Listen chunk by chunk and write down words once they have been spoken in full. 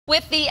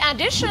With the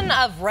addition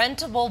of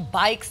rentable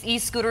bikes,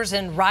 e-scooters,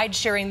 and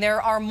ride-sharing, there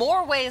are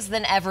more ways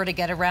than ever to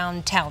get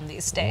around town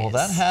these days. Well,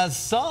 that has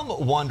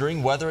some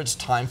wondering whether it's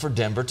time for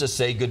Denver to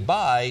say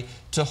goodbye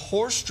to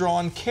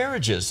horse-drawn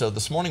carriages. So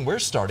this morning we're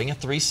starting a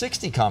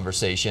 360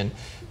 conversation.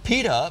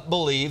 PETA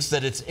believes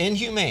that it's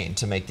inhumane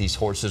to make these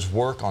horses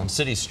work on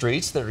city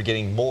streets that are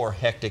getting more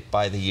hectic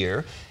by the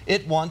year.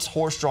 It wants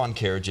horse-drawn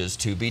carriages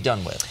to be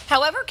done with.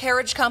 However,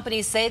 carriage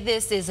companies say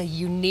this is a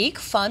unique,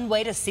 fun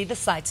way to see the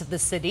sights of the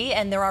city,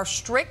 and there are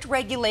strict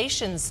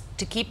regulations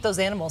to keep those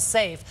animals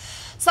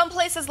safe. Some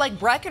places like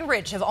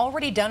Breckenridge have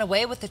already done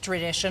away with the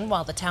tradition,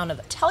 while the town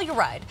of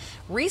Telluride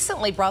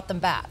recently brought them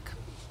back.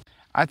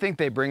 I think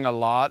they bring a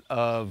lot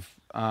of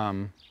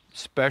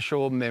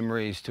special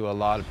memories to a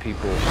lot of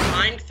people. The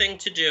kind thing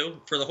to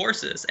do for the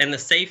horses and the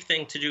safe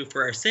thing to do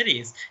for our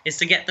cities is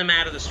to get them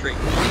out of the street.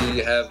 We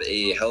have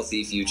a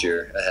healthy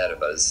future ahead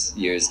of us,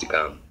 years to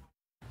come.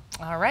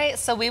 All right,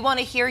 so we want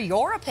to hear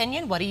your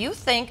opinion. What do you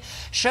think?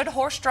 Should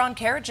horse-drawn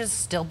carriages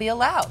still be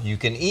allowed? You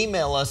can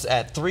email us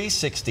at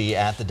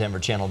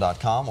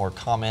 360@thedenverchannel.com or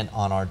comment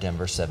on our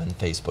Denver 7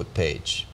 Facebook page.